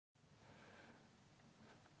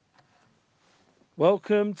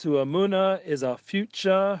Welcome to Emuna is Our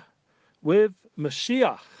Future with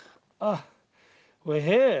Moshiach. We're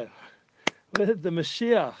here with the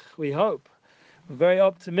Moshiach, we hope. We're very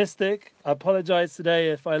optimistic. I apologize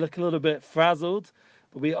today if I look a little bit frazzled,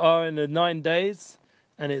 but we are in the 9 days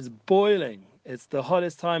and it's boiling. It's the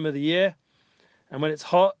hottest time of the year. And when it's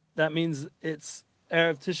hot, that means it's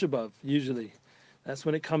Erev Tisha B'Av, usually. That's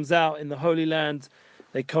when it comes out in the Holy Land.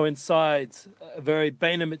 They coincide, a very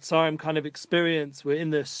Beina Mitzrayim kind of experience. We're in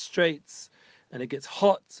the straits and it gets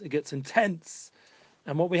hot, it gets intense.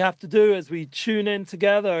 And what we have to do is we tune in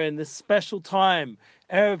together in this special time,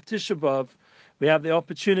 Erev Tisha B'Av. We have the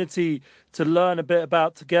opportunity to learn a bit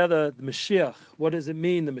about together the Mashiach. What does it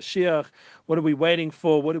mean, the Mashiach? What are we waiting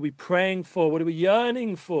for? What are we praying for? What are we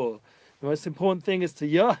yearning for? The most important thing is to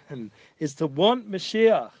yearn, is to want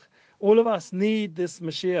Mashiach. All of us need this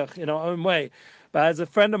Mashiach in our own way. But as a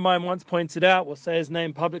friend of mine once pointed out, we'll say his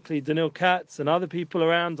name publicly, Daniel Katz and other people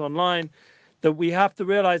around online, that we have to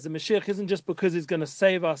realize that Mashiach isn't just because he's going to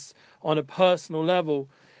save us on a personal level,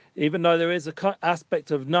 even though there is an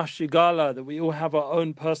aspect of Nafshi Gala, that we all have our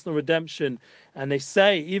own personal redemption. And they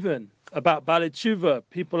say even about Balei Tshuva,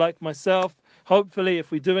 people like myself, hopefully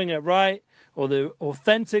if we're doing it right, or the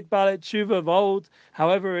authentic Balei Tshuva of old,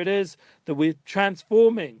 however it is, that we're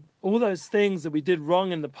transforming all those things that we did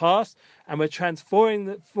wrong in the past, and we're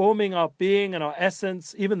transforming our being and our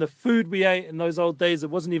essence, even the food we ate in those old days that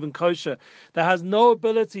wasn't even kosher, that has no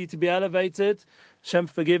ability to be elevated. Shem,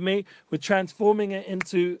 forgive me. We're transforming it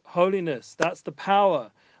into holiness. That's the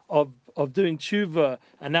power of doing tshuva,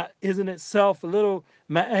 and that is in itself a little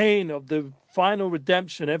ma'ain of the final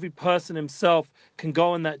redemption. Every person himself can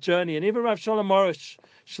go on that journey. And even Rav Shalom Morish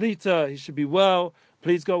Shlita, he should be well.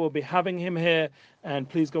 Please God, we'll be having him here. And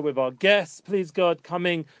please God, with our guests, please God,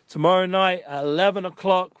 coming tomorrow night at 11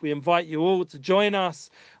 o'clock. We invite you all to join us.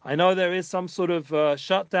 I know there is some sort of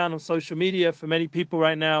shutdown on social media for many people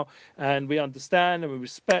right now, and we understand and we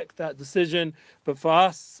respect that decision. But for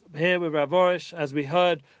us here with Rav Orish, as we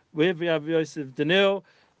heard with Rav Yosef Daniel,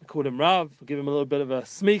 I call him Rav, I'll give him a little bit of a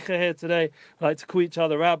smicha here today. I like to call each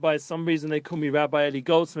other rabbis. Some reason they call me Rabbi Eli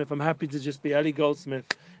Goldsmith. I'm happy to just be Eli Goldsmith.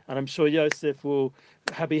 And I'm sure Yosef will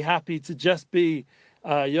be happy to just be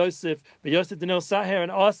Yosef. But Yosef Daniel sat here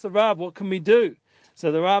and asked the Rab, what can we do?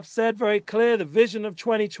 So the Rab said very clear, the vision of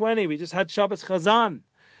 2020. We just had Shabbos Chazan.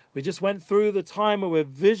 We just went through the time where we're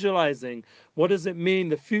visualizing what does it mean,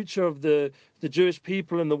 the future of the Jewish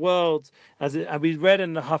people in the world. As we read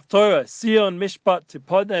in the Haftorah, Sion Mishpat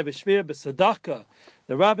Tipodeh V'Shvir B'Sadaka.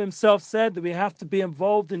 The Rabbi himself said that we have to be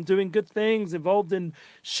involved in doing good things, involved in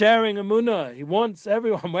sharing Emuna. He wants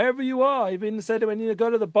everyone, wherever you are. He even said that when you go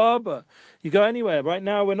to the barber, you go anywhere. Right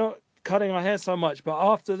now, we're not cutting our hair so much, but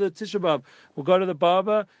after the Tisha B'Av, we'll go to the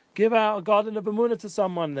barber, give out a garden of Emuna to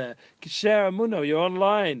someone there. Share Emuna, you're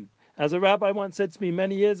online. As a rabbi once said to me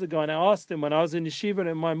many years ago, and I asked him when I was in yeshiva and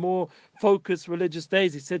in my more focused religious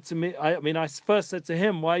days, he said to me, I first said to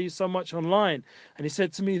him, why are you so much online? And he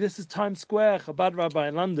said to me, this is Times Square, Chabad Rabbi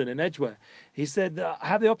in London, in Edgware. He said, I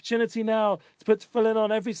have the opportunity now to put tefillin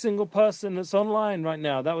on every single person that's online right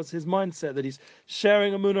now. That was his mindset, that he's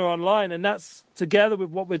sharing Emunah online. And that's together with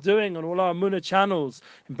what we're doing on all our Emunah channels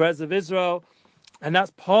in Brez of Israel. And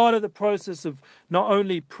that's part of the process of not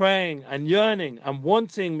only praying and yearning and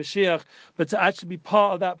wanting Mashiach, but to actually be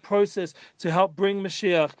part of that process to help bring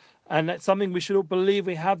Mashiach. And that's something we should all believe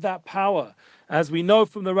we have that power. As we know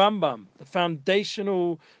from the Rambam, the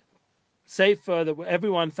foundational Sefer that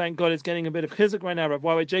everyone, thank God, is getting a bit of chizuk right now. Rabbi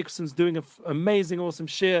Y.Y. Jacobson's doing an amazing, awesome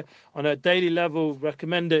shir on a daily level.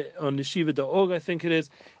 Recommend it on yeshiva.org, I think it is,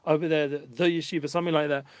 over there, the yeshiva, something like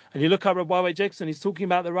that. And you look at Rabbi Y.Y. Jacobson, he's talking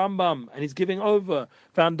about the Rambam, and he's giving over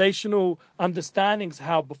foundational understandings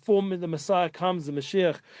how before the Messiah comes, the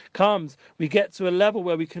Mashiach comes, we get to a level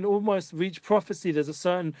where we can almost reach prophecy. There's a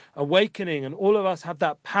certain awakening, and all of us have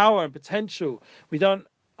that power and potential. We don't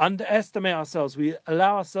underestimate ourselves. We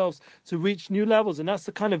allow ourselves to reach new levels, and that's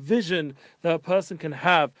the kind of vision that a person can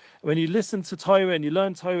have. When you listen to Torah and you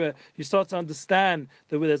learn Torah, you start to understand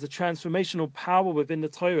that there's a transformational power within the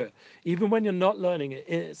Torah. Even when you're not learning it,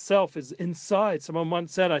 it itself is inside. Someone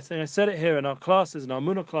once said, I think I said it here in our classes, in our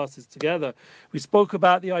Munah classes together, we spoke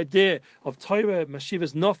about the idea of Torah,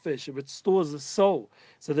 Mashivas Nofesh, it restores the soul.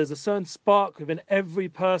 So there's a certain spark within every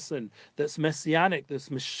person that's messianic, that's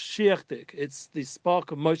Mashiachic. It's the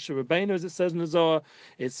spark of Moshe Rabbeinu, as it says in the Zohar.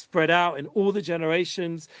 It's spread out in all the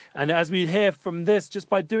generations. And as we hear from this, just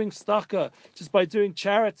by doing tzedakah, just by doing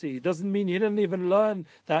charity, doesn't mean you didn't even learn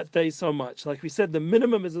that day so much. Like we said, the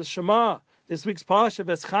minimum is a Shema. This week's Parsha,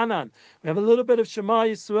 Veschanan. We have a little bit of Shema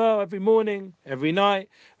Yisrael every morning, every night.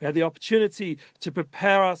 We have the opportunity to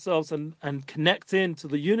prepare ourselves and connect into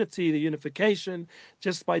the unity, the unification,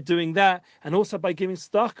 just by doing that, and also by giving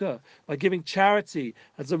tzedakah, by giving charity.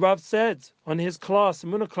 As the Rav said on his class,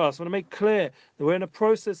 Emuna class, I want to make clear that we're in a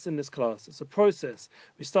process in this class. It's a process.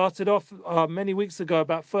 We started off many weeks ago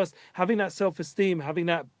about first having that self-esteem, having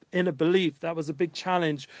that inner belief. That was a big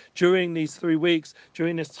challenge during these 3 weeks,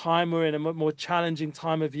 during this time. We're in a more challenging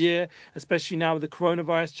time of year, especially now with the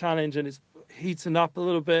coronavirus challenge, and it's heating up a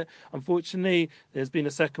little bit. Unfortunately, there's been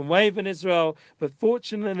a second wave in Israel, but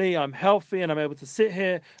fortunately I'm healthy and I'm able to sit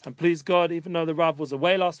here, and please God, even though the Rav was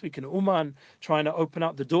away last week in Uman trying to open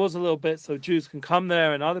up the doors a little bit so Jews can come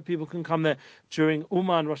there and other people can come there during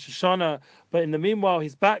Uman Rosh Hashanah, but in the meanwhile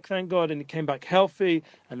he's back, thank God, and he came back healthy.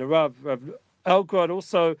 And the Rav Elgrod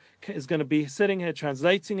also is going to be sitting here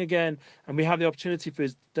translating again, and we have the opportunity for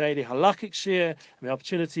his daily halakhic shir, and the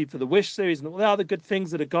opportunity for the wish series, and all the other good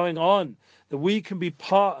things that are going on, that we can be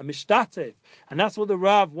part of mishtatev. And that's what the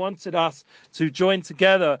Rav wanted us to join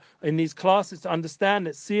together in these classes, to understand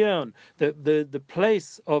that Sion, the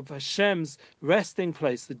place of Hashem's resting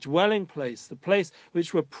place, the dwelling place, the place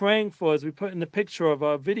which we're praying for, as we put in the picture of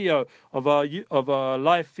our video of our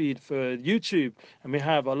live feed for YouTube, and we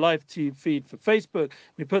have our live feed for Facebook.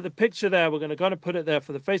 We put the picture there. We're going to put it there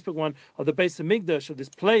for the Facebook one, of the Beis Hamikdash, of this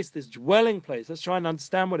place, this dwelling place. Let's try and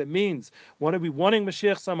understand what it means. What are we wanting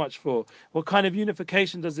Mashiach so much for? What kind of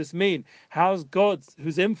unification does this mean? How is God,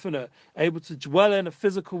 who's infinite, able to dwell in a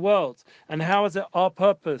physical world? And how is it our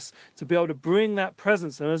purpose to be able to bring that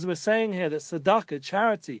presence? And as we're saying here, that tzedakah,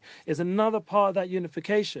 charity, is another part of that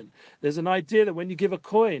unification. There's an idea that when you give a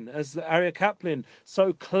coin, as Aryeh Kaplan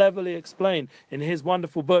so cleverly explained in his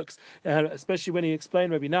wonderful books, especially when he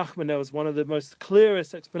explained Rabbi Nachman, there was one of the most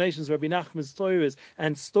clearest explanations of Rabbi Nachman's stories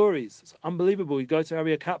and stories. It's unbelievable. You go to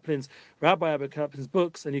Rabbi Kaplan's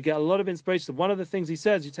books and you get a lot of inspiration. One of the things he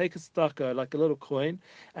says, you take a tzedakah, like a little coin,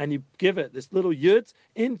 and you give it, this little yud,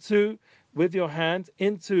 with your hand,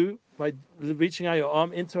 by reaching out your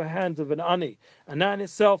arm, into a hand of an ani. And that in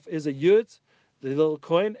itself is a yud, the little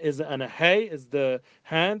coin, and a hey is the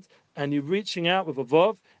hand, and you're reaching out with a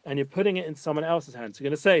vav, and you're putting it in someone else's hand. So you're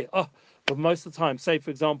going to say, but most of the time, say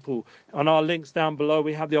for example, on our links down below,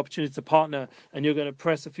 we have the opportunity to partner, and you're going to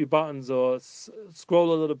press a few buttons or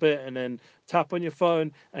scroll a little bit and then tap on your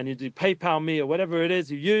phone, and you do PayPal me or whatever it is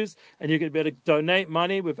you use, and you're going to be able to donate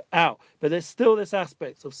money without. But there's still this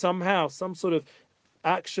aspect of somehow, some sort of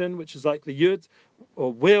action, which is like the yud,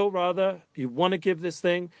 or will rather, you want to give this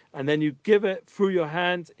thing, and then you give it through your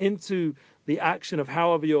hand into the action of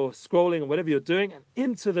however you're scrolling or whatever you're doing, and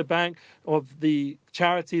into the bank of the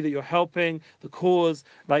charity that you're helping, the cause.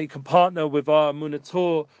 Like you can partner with our Emuna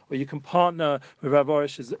tour, or you can partner with Rav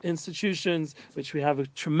Orish's institutions, which we have a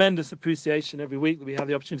tremendous appreciation every week that we have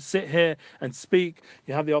the opportunity to sit here and speak.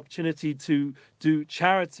 You have the opportunity to do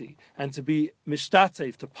charity and to be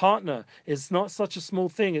mishtatev, to partner. It's not such a small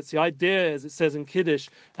thing. It's the idea, as it says in Kiddush,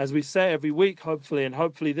 as we say every week, hopefully, and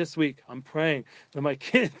hopefully this week, I'm praying that my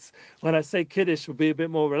kids, when I say Kiddush, will be a bit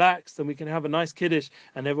more relaxed, and we can have a nice Kiddush,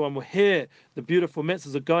 and everyone will hear the beautiful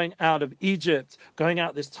mitzvahs of going out of Egypt, going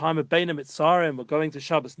out this time of Beina Mitzarim. We're going to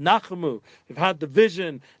Shabbos Nachamu. We've had the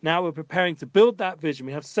vision. Now we're preparing to build that vision.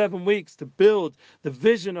 We have 7 weeks to build the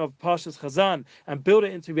vision of Parshas Chazan and build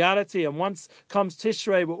it into reality. And once comes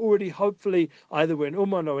Tishrei, we're already hopefully, either we're in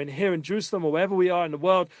Uman or in here in Jerusalem or wherever we are in the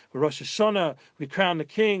world, we're Rosh Hashanah, we crown the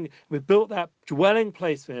king, we've built that dwelling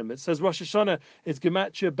place for him. It says Rosh Hashanah is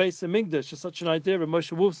Gematria Beis Hamikdash. Just such an idea that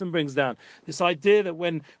Moshe Wolfson brings down. This idea that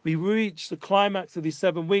when we reach the climax of these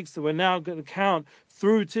 7 weeks, that we're now going to count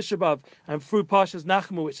through Tisha B'Av and through Parshas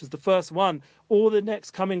Nachamu, which is the first one, all the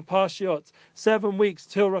next coming Parshiot, 7 weeks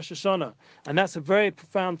till Rosh Hashanah. And that's a very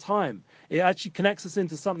profound time. It actually connects us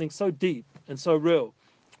into something so deep and so real.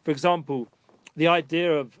 For example, the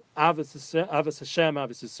idea of Avos Hashem,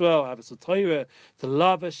 Avos Yisrael, Avos Torah, to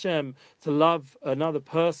love Hashem, to love another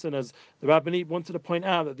person, as the Rabbanit wanted to point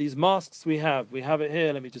out that these masks we have it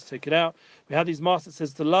here, let me just take it out. We have these masks that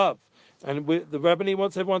says to love. And the Rabbanit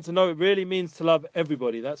wants everyone to know it really means to love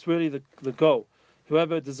everybody. That's really the goal.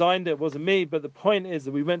 Whoever designed it wasn't me, but the point is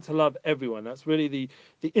that we meant to love everyone. That's really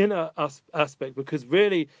the inner aspect, because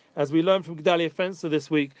really, as we learned from Gedalia Fenster this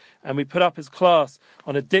week, and we put up his class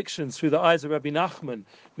on addictions through the eyes of Rabbi Nachman,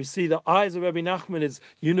 we see the eyes of Rabbi Nachman is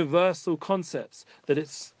universal concepts, that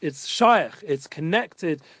it's shaykh, it's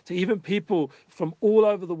connected to even people from all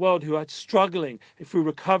over the world who are struggling through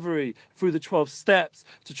recovery, through the 12 steps,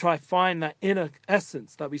 to try find that inner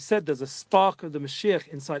essence. That we said there's a spark of the Mashiach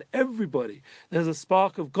inside everybody. There's a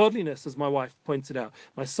spark of godliness, as my wife pointed out.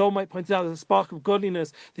 My soulmate pointed out there's a spark of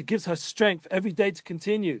godliness that gives her strength every day to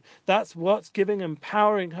continue. That's what's giving,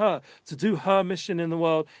 empowering her to do her mission in the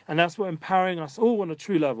world. And that's what empowering us all on a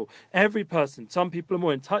true level. Every person, some people are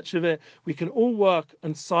more in touch with it. We can all work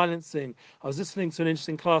on silencing. I was listening to an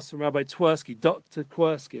interesting class from Rabbi Twersky, Dr.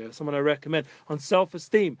 Twersky, someone I recommend, on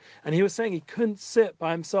self-esteem. And he was saying he couldn't sit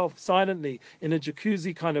by himself silently in a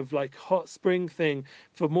jacuzzi kind of like hot spring thing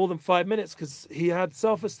for more than 5 minutes because he had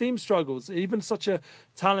self-esteem struggles. Even such a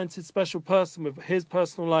talented, special person with his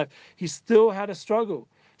personal life, he still had a struggle.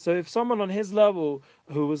 So if someone on his level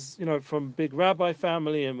who was, from big rabbi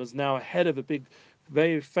family and was now head of a big,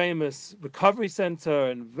 very famous recovery center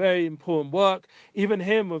and very important work, even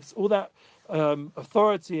him with all that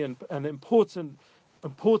authority and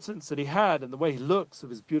importance that he had and the way he looks with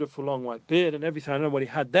his beautiful long white beard and everything. I don't know what he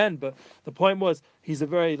had then, but the point was he's a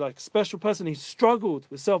very special person. He struggled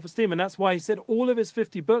with self-esteem, and that's why he said all of his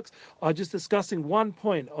 50 books are just discussing one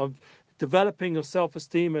point of developing your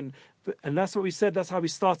self-esteem, and that's what we said. That's how we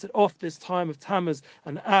started off this time of Tammuz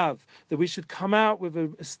and Av, that we should come out with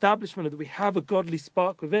an establishment that we have a godly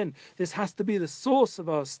spark within. This has to be the source of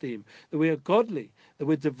our esteem, that we are godly, that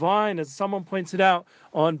we're divine, as someone pointed out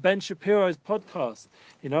on Ben Shapiro's podcast.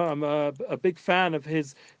 I'm a big fan of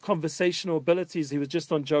his conversational abilities. He was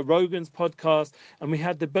just on Joe Rogan's podcast, and we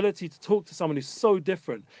had the ability to talk to someone who's so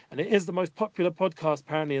different. And it is the most popular podcast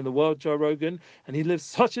apparently in the world, Joe Rogan, and he lives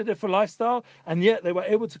such a different lifestyle, and yet they were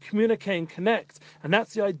able to communicate and connect. And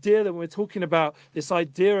that's the idea that we're talking about, this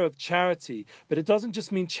idea of charity. But it doesn't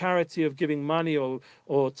just mean charity of giving money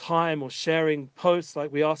or time or sharing posts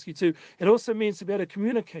like we ask you to. It also means to be able to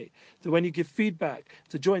communicate, to when you give feedback,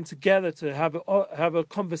 to join together, to have a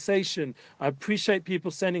conversation. I appreciate people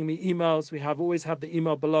sending me emails. We always have the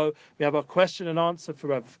email below. We have our question and answer for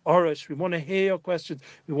Rav Orish. We want to hear your questions.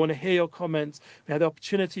 We want to hear your comments. We had the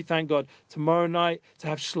opportunity, thank God, tomorrow night to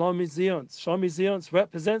have Shlomi Zions. Shlomi Zions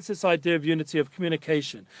represents this idea of unity of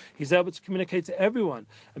communication. He's able to communicate to everyone.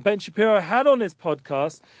 And Ben Shapiro had on his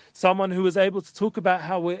podcast someone who was able to talk about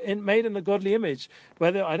how we're made in the godly image.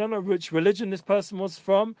 Whether, I don't know which religion this person was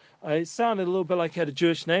from, it sounded a little bit like he had a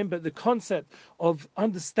Jewish name, but the concept of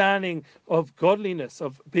understanding of godliness,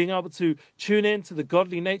 of being able to tune into the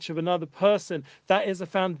godly nature of another person, that is a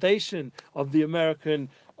foundation of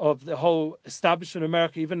the whole establishment of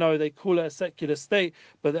America, even though they call it a secular state,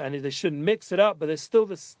 and they shouldn't mix it up, but there's still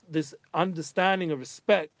this understanding of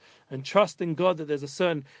respect and trust in God, that there's a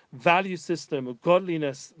certain value system of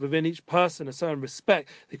godliness within each person, a certain respect.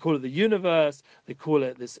 They call it the universe, they call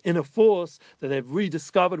it this inner force that they've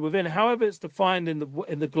rediscovered within, however it's defined in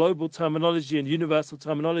the global terminology and universal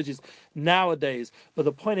terminologies nowadays. But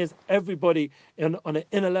the point is, everybody on an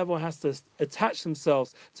inner level has to attach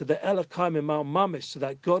themselves to the Elokim and Mamish, to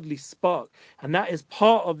that godly spark. And that is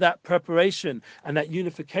part of that preparation and that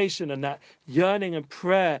unification and that yearning and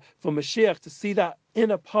prayer for Mashiach, to see that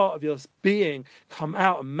inner part of your being come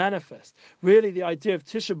out and manifest. Really, the idea of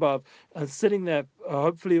Tisha B'Av and sitting there,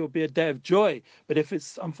 hopefully it will be a day of joy. But if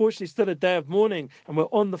it's unfortunately still a day of mourning and we're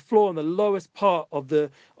on the floor in the lowest part of the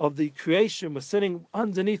creation, we're sitting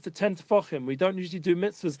underneath the tent tefachim. We don't usually do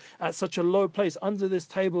mitzvahs at such a low place, under this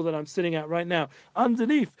table that I'm sitting at right now,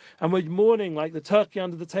 underneath, and we're mourning like the turkey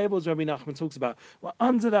under the table, as Rabbi Nachman talks about. We're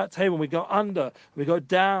under that table, and we go under, we go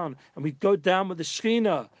down, and we go down with the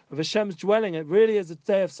Shekhinah of Hashem's dwelling. It really is a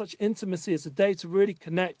day of such intimacy. It's a day to really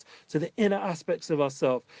connect to the inner aspects of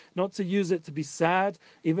ourselves, not to use it to be sad,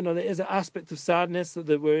 even though there is an aspect of sadness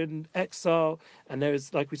that we're in exile, and there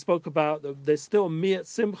is, like we spoke about, there's still mi'at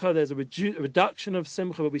simcha, there's a reduction of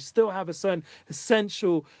simcha, but we still have a certain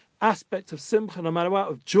essential aspect of simcha, no matter what,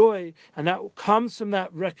 of joy, and that comes from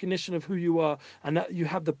that recognition of who you are, and that you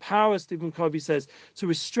have the power, Stephen Covey says, to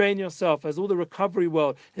restrain yourself, as all the recovery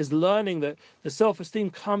world is learning that the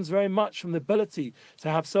self-esteem comes very much from the ability to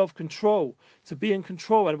have self-control, to be in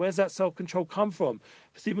control. And where's that self-control come from?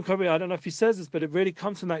 Stephen Covey, I don't know if he says this, but it really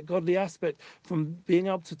comes from that godly aspect, from being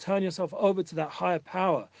able to turn yourself over to that higher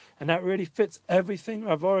power. And that really fits everything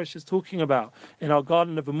Rav Orish is talking about in our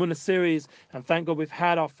Garden of Emuna series. And thank God we've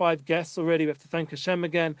had our 5 guests already. We have to thank Hashem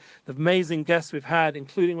again, the amazing guests we've had,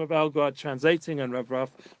 including Rav Elgard translating and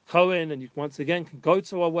Rav Cohen. And you once again can go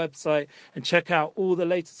to our website and check out all the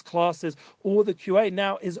latest classes. All the QA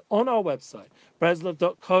now is on our website,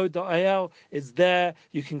 breslov.co.il. is there.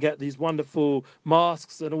 You can get these wonderful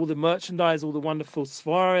masks and all the merchandise, all the wonderful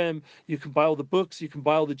Sfarim. You can buy all the books. You can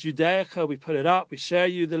buy all the Judaica. We put it up. We share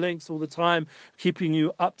you the links all the time, keeping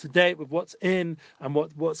you up to date with what's in and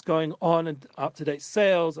what's going on, and up-to-date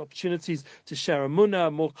sales, opportunities to share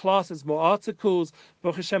Emuna, more classes, more articles.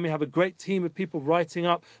 Baruch Hashem, we have a great team of people writing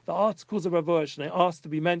up the articles of Rav Osh, and they ask to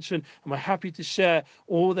be mentioned, and we're happy to share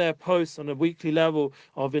all their posts on a weekly level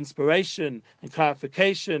of inspiration and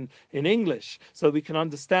clarification in English, so we can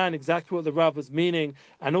understand exactly what the Rav was meaning.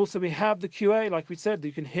 And also we have the QA, like we said,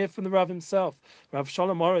 you can hear from the Rav himself. Rav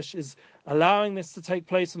Shalom Orish is allowing this to take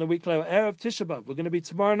place on a weekly level. Erev Tisha B'Av, we're going to be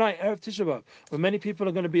tomorrow night, Erev Tisha B'Av, where many people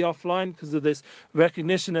are going to be offline because of this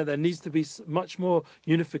recognition that there needs to be much more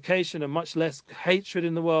unification and much less hatred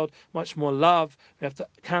in the world, much more love. We have to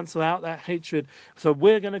cancel out that hatred. So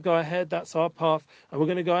we're going to go ahead, that's our path, and we're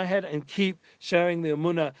going to go ahead and keep sharing the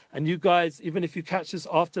Emuna. And you guys, even if you catch this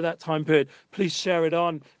after that time period, please share it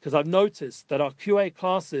on, because I've noticed that our QA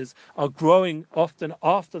classes are growing often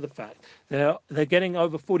after the fact. They're getting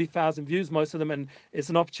over 40,000 views, most of them, and it's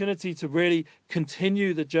an opportunity to really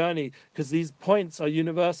continue the journey, because these points are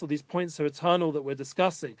universal, these points are eternal that we're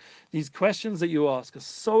discussing. These questions that you ask are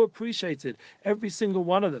so appreciated, every single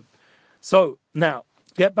one of them. So now,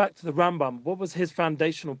 get back to the Rambam. What was his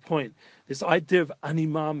foundational point? This idea of Ani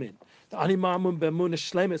Ma'amin. The Ani Ma'amin Be'emunah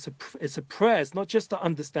Shlema, it's a prayer. It's not just the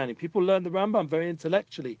understanding. People learn the Rambam very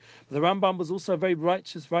intellectually. But the Rambam was also a very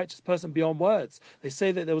righteous person beyond words. They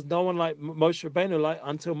say that there was no one like Moshe Rabbeinu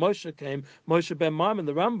until Moshe came, Moshe ben Maimon,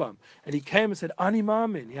 the Rambam. And he came and said, Ani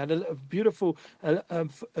Ma'amin. He had a beautiful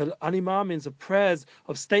Ani Ma'amins of prayers,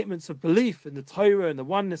 of statements of belief in the Torah and the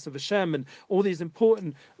oneness of Hashem and all these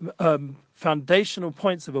important foundational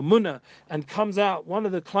points of Emuna, and comes out, one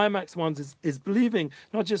of the climax ones is believing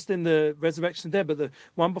not just in the resurrection there, but the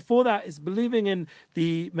one before that is believing in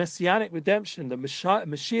the messianic redemption, the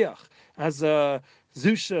Moshiach, as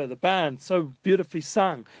Zusha, the band, so beautifully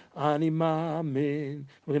sung. Ani Ma'amin.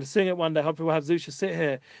 We're going to sing it one day. Hopefully we'll have Zusha sit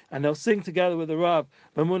here and they'll sing together with the Rav,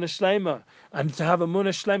 Emuna Shlema. And to have Emuna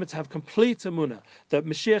Shlema, to have complete Emuna, that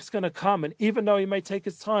Mashiach's going to come. And even though he may take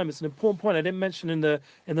his time, it's an important point I didn't mention in the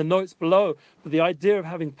notes below, but the idea of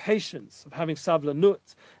having patience, of having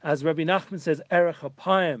sablanut, as Rabbi Nachman says, erech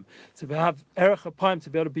hapayim, to have erech hapayim, to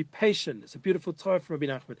be able to be patient. It's a beautiful Torah from Rabbi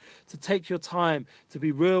Nachman, to take your time, to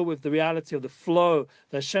be real with the reality of the flow,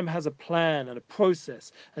 that Hashem has a plan and a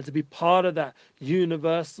process, and to be part of that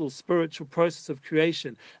universal spiritual process of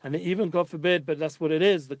creation. And even, God forbid, but that's what it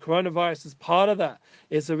is, the coronavirus is part of that.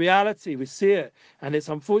 It's a reality, we see it, and it's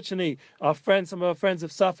unfortunately some of our friends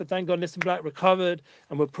have suffered. Thank God Nissim Black recovered,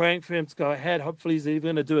 and we're praying for him to go ahead. Hopefully he's even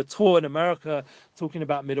going to do a tour in America talking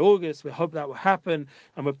about mid-August. We hope that will happen,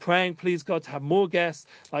 and we're praying, please God, to have more guests,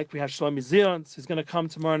 like we have Shlomi Zions, who's going to come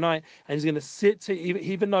tomorrow night, and he's going to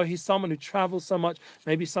even though he's someone who travels so much,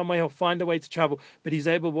 maybe some way he'll find a way to travel, but he's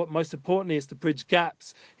able, what most importantly is to bridge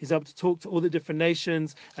gaps. He's able to talk to all the different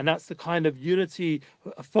nations, and that's the kind of unity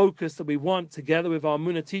focus that we want together with our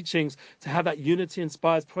Emuna teachings, to have that unity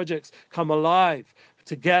inspires projects come alive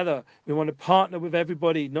together. We want to partner with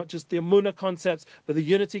everybody, not just the Emuna concepts, but the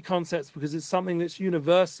unity concepts, because it's something that's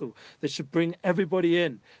universal, that should bring everybody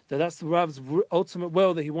in. That's the Rav's ultimate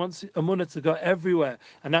will, that he wants Emuna to go everywhere.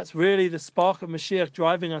 And that's really the spark of Mashiach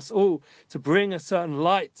driving us all to bring a certain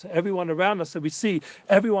light to everyone around us, so we see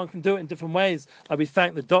everyone can do it in different ways. Like we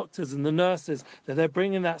thank the doctors and the nurses that they're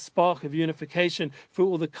bringing that spark of unification through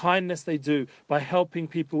all the kindness they do by helping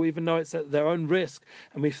people, even though it's at their own risk.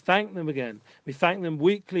 And we thank them again. We thank them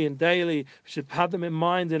weekly and daily. We should have them in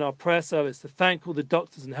mind in our prayer service, to thank all the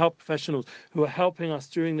doctors and health professionals who are helping us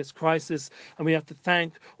during this crisis. And we have to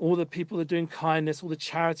thank all the people that are doing kindness, all the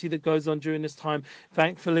charity that goes on during this time.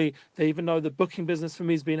 Thankfully, even though the booking business for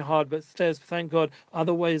me has been hard, but there's, thank God,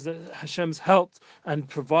 other ways that Hashem's helped and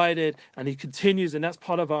provided, and he continues, and that's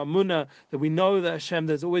part of our Emuna, that we know that Hashem,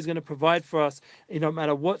 there's always going to provide for us, no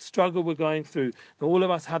matter what struggle we're going through. That all of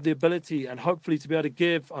us have the ability, and hopefully to be able to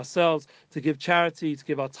give ourselves, to give charity, to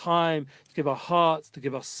give our time, to give our hearts, to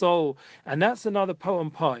give our soul. And that's another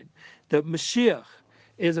poem point, that Mashiach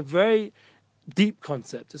is a very deep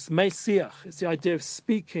concept. It's Mesiach. It's the idea of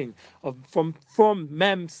speaking, from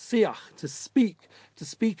Mem Siach, to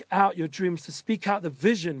speak out your dreams, to speak out the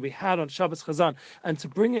vision we had on Shabbos Chazan, and to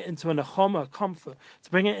bring it into a nechama, comfort,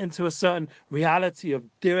 to bring it into a certain reality of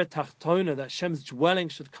Dira Tachtona, that Hashem's dwelling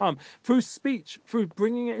should come through speech, through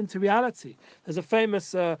bringing it into reality. There's a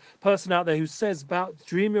famous person out there who says about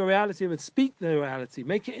dream your reality and speak the reality,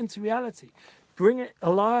 make it into reality. bring it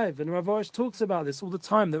alive. And Rav Orish talks about this all the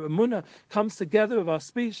time, that Emuna comes together with our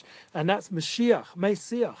speech, and that's Mashiach,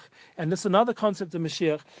 Mesiach. And this another concept of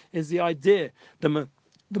Mashiach is the idea, the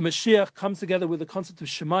Mashiach comes together with the concept of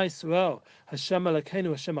Shema Yisrael, Hashem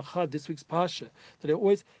Elokeinu, Hashem Echad, this week's Parsha, that it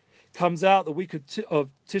always comes out the week of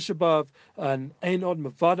Tisha B'Av and Ein Od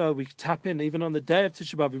Mavada. We tap in even on the day of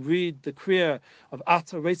Tisha B'Av. We read the Kriya of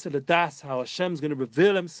Ata Reisa Ladas, how Hashem's going to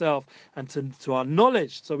reveal Himself and to our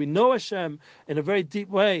knowledge. So we know Hashem in a very deep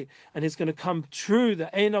way, and it's going to come true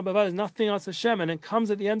that Ein Od Mavada is nothing else Hashem. And then comes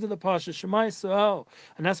at the end of the Parsha Shema Yisrael,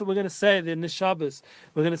 and that's what we're going to say in this Shabbos.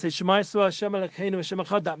 We're going to say Shema Yisrael, Hashem Elokeinu, Hashem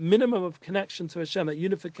Echad. That minimum of connection to Hashem, that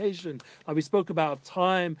unification, like we spoke about, of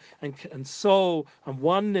time and soul and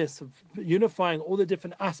oneness, of unifying all the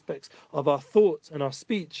different aspects of our thoughts and our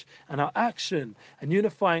speech and our action, and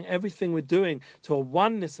unifying everything we're doing to a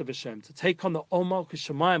oneness of Hashem, to take on the Ol Malchus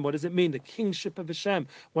Shemayim. What does it mean? The kingship of Hashem.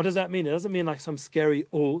 What does that mean? It doesn't mean like some scary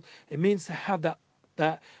all. It means to have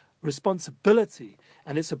that responsibility,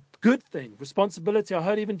 and it's a good thing. Responsibility. I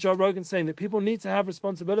heard even Joe Rogan saying that people need to have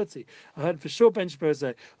responsibility. I heard for sure Ben Shapiro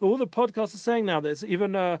say, all the podcasts are saying now, there's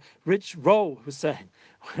even Rich Roll was saying,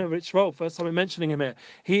 Rich Roll, first time I'm mentioning him here,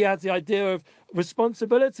 he has the idea of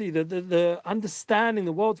responsibility, the understanding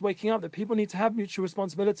the world's waking up, that people need to have mutual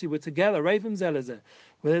responsibility. We're together, Raven Zelizer,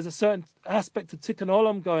 where there's a certain aspect of Tikkun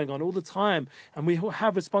Olam going on all the time, and we all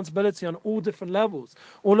have responsibility on all different levels.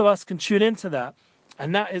 All of us can tune into that.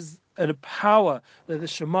 And that is a power that the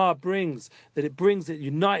Shema brings, that it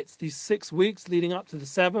unites these 6 weeks leading up to the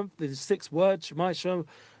 7th, these 6 words, Shema, Shema,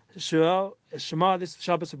 this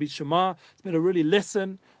Shabbos will be Shema. It's better really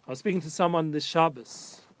listen. I was speaking to someone this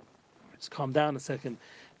Shabbos. Just calm down a second.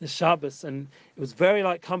 This Shabbos, and it was very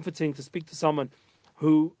comforting to speak to someone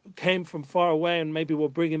who came from far away, and maybe we'll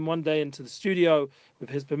bring him one day into the studio with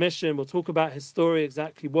his permission. We'll talk about his story,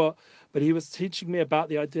 exactly what, but he was teaching me about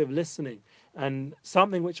the idea of listening, and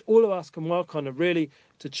something which all of us can work on, and really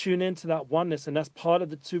to tune into that oneness. And that's part of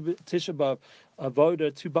the Tisha B'Av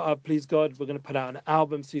Avoda, Tu B'Av, Please God. We're going to put out an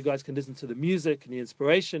album so you guys can listen to the music and the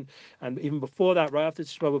inspiration. And even before that, right after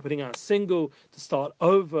Tisha B'Av, we're putting out a single to start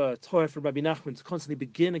over, Torah from Rabbi Nachman, to constantly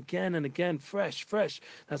begin again and again, fresh.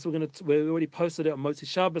 That's what we already posted it on Motzi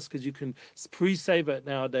Shabbos, because you can pre-save it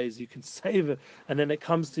nowadays. You can save it, and then it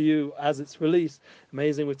comes to you as it's released.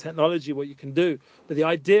 Amazing with technology what you can do. But the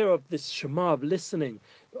idea of this Shema, of listening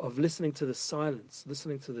to the silence,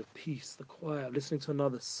 listening to the peace, the quiet, listening to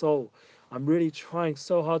another soul. I'm really trying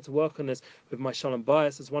so hard to work on this with my Shalom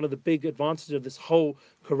Bayis. It's one of the big advantages of this whole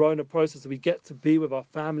Corona process, that we get to be with our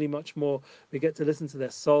family much more. We get to listen to their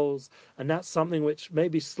souls. And that's something which may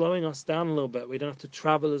be slowing us down a little bit. We don't have to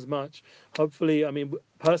travel as much. Hopefully,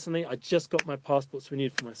 personally, I just got my passports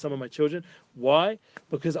renewed for some of my children. Why?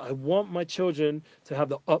 Because I want my children to have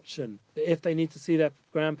the option that if they need to see their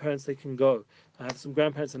grandparents, they can go. I have some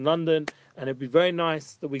grandparents in London, and it'd be very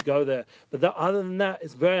nice that we go there. But other than that,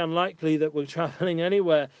 it's very unlikely that we're traveling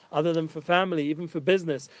anywhere other than for family, even for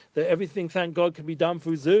business, that everything, thank God, can be done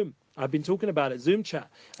through Zoom. I've been talking about it, Zoom chat.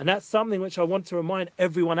 And that's something which I want to remind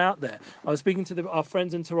everyone out there. I was speaking to our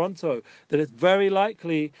friends in Toronto, that it's very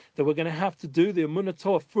likely that we're going to have to do the Emuna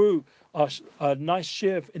Torah through our nice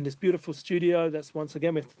shiv in this beautiful studio. That's, once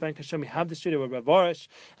again, we have to thank Hashem. We have the studio with Rav Orish,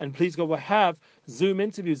 and please God, we'll have Zoom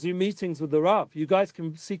interviews, Zoom meetings with the Rav. You guys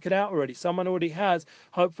can seek it out already. Someone already has.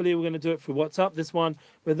 Hopefully we're going to do it through WhatsApp, this one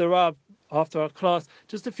with the Rav after our class.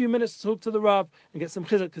 Just a few minutes to talk to the Rav and get some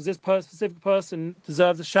chizuk, because this specific person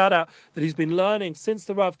deserves a shout out, that he's been learning since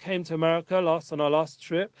the Rav came to America on our last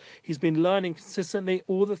trip. He's been learning consistently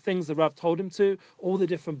all the things the Rav told him to, all the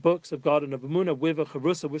different books of Garden of Emuna, with a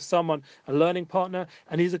charusa, with someone, a learning partner,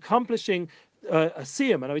 and he's accomplishing a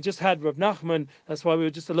siyum. And we just had Rav Nachman, that's why we were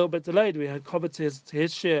just a little bit delayed. We had covered to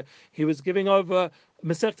his share. He was giving over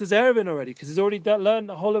Masechtas Eruvin already, because he's already learned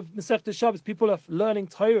the whole of Masechtas Shabbos. People are learning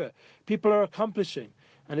Torah. People are accomplishing.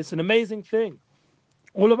 And it's an amazing thing.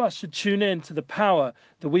 All of us should tune in to the power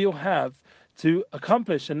that we all have to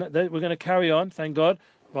accomplish. And we're going to carry on, thank God,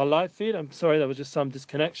 with our live feed. I'm sorry, there was just some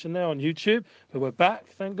disconnection there on YouTube, but we're back,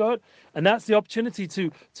 thank God. And that's the opportunity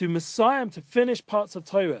to Messiah, to finish parts of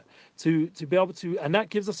Torah, to be able to, and that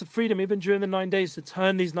gives us a freedom even during the 9 days to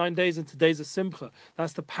turn these 9 days into days of Simcha.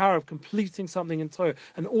 That's the power of completing something in Torah.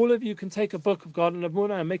 And all of you can take a book of Garden of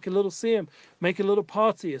Emuna and make a little siyum, make a little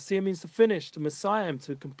party. A siyum means to finish, to Messiah,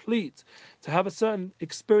 to complete, to have a certain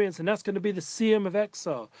experience, and that's going to be the Siyum of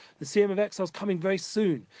exile. The Siyum of exile is coming very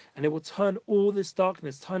soon, and it will turn all this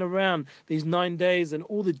darkness, turn around these 9 days, and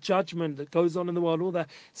all the judgment that goes on in the world, all that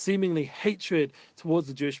seemingly hatred towards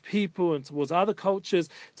the Jewish people and towards other cultures,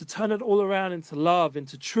 to turn it all around into love,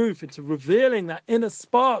 into truth, into revealing that inner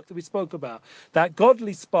spark that we spoke about, that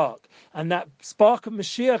godly spark, and that spark of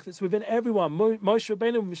Mashiach that's within everyone. Moshe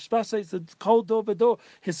Rabbeinu mishpashet the kol dor v'dor.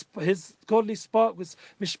 His godly spark was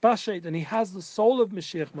mishpashet, and he has the soul of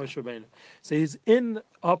Mashiach, Moshe Rabbeinu. So he's in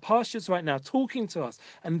our pastures right now, talking to us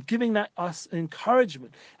and giving us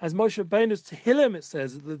encouragement. As Moshe Rabbeinu's Tehillim, it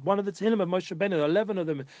says, one of the Tehillim of Moshe Rabbeinu, 11 of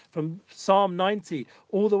them from Psalm 90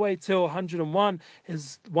 all the way till 101,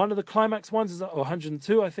 is one of the climax ones, or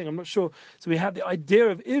 102, I think, I'm not sure. So we have the idea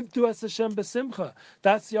of Ivdu es Hashem b'simcha.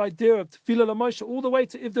 That's the idea of Tefillah LaMoshe, all the way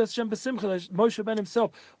to Ivdu es Hashem b'simcha. Moshe Rabbeinu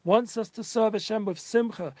himself wants us to serve Hashem with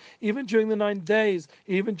simcha, even during the 9 days,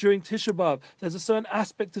 even during Tisha B'Av. There's a certain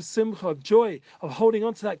aspect of simcha, of joy, of holding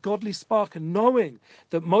on to that godly spark and knowing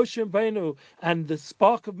that Moshe Rabbeinu and the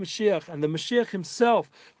spark of Mashiach and the Mashiach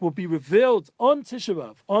himself will be revealed on Tisha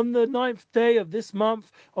B'Av, on the 9th day of this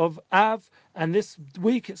month of Av. And this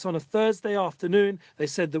week, it's on a Thursday afternoon. They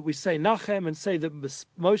said that we say Nachem and say that Moshe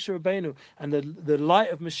Rabbeinu and the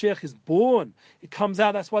light of Mashiach is born. It comes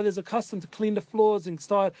out. That's why there's a custom to clean the floors and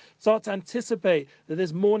start to anticipate that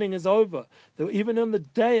this mourning is over. That even on the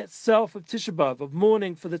day itself of Tisha B'Av, of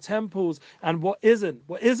mourning for the temples and what isn't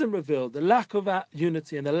revealed, the lack of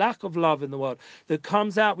unity and the lack of love in the world that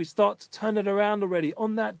comes out, we start to turn it around already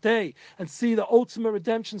on that day and see the ultimate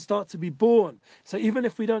redemption start to be born. So even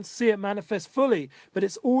if we don't see it manifest fully, but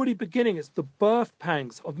it's already beginning. It's the birth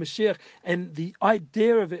pangs of Mashiach, and the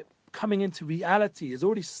idea of it coming into reality is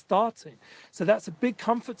already starting. So that's a big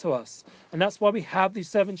comfort to us, and that's why we have these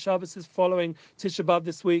 7 Shabbases following Tisha B'Av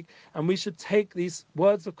this week, and we should take these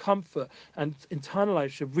words of comfort and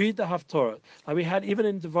internalize, should read the Haftorah like we had even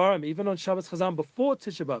in Devarim, even on Shabbos Chazan before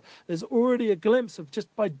Tisha B'Av. There's already a glimpse of just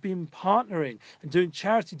by being partnering and doing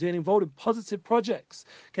charity, getting involved in positive projects,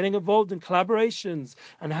 getting involved in collaborations,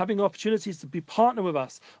 and having opportunities to be partner with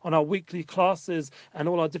us on our weekly classes and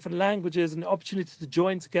all our different languages, and the opportunity to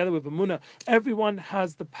join together with Emuna. Everyone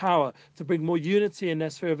has the power to bring more unity in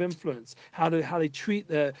their sphere of influence, how they treat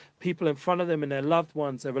their people in front of them and their loved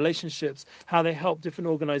ones, their relationships, how they help different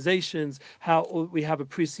organizations, how we have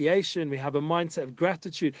appreciation, we have a mindset of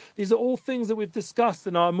gratitude. These are all things that we've discussed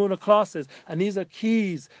in our Emuna classes, and these are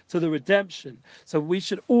keys to the redemption. So we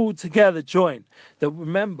should all together join. That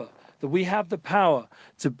remember that we have the power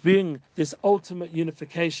to bring this ultimate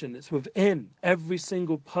unification that's within every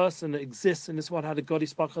single person that exists in this world. How the godly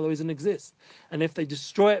spark otherwise doesn't exist. And if they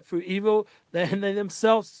destroy it through evil, then they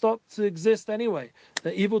themselves stop to exist anyway.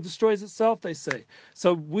 The evil destroys itself, they say.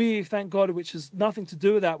 So we, thank God, which has nothing to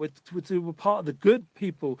do with that. We're part of the good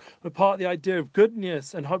people. We're part of the idea of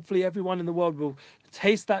goodness, and hopefully everyone in the world will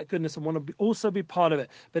taste that goodness and want to also be part of it.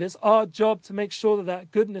 But it's our job to make sure that that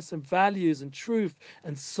goodness and values and truth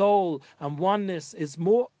and soul and oneness is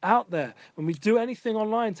more out there when we do anything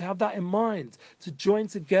online, to have that in mind, to join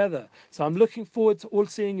together. So I'm looking forward to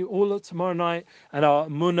seeing you all tomorrow night at our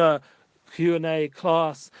Emuna Q&A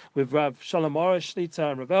class with Rav Shalom Arush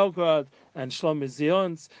Shlita and Rav Elgrad and Shlomo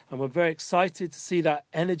Zions, and we're very excited to see that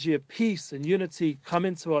energy of peace and unity come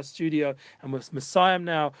into our studio. And with Messiah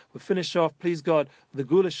now, we'll finish off, please God, with the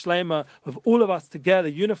Gula Shlema, with all of us together,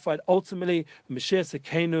 unified ultimately, Mashiach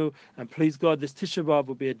Sekenu, and please God, this Tisha B'Av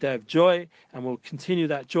will be a day of joy, and we'll continue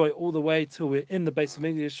that joy all the way till we're in the base of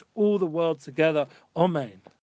English, all the world together. Amen.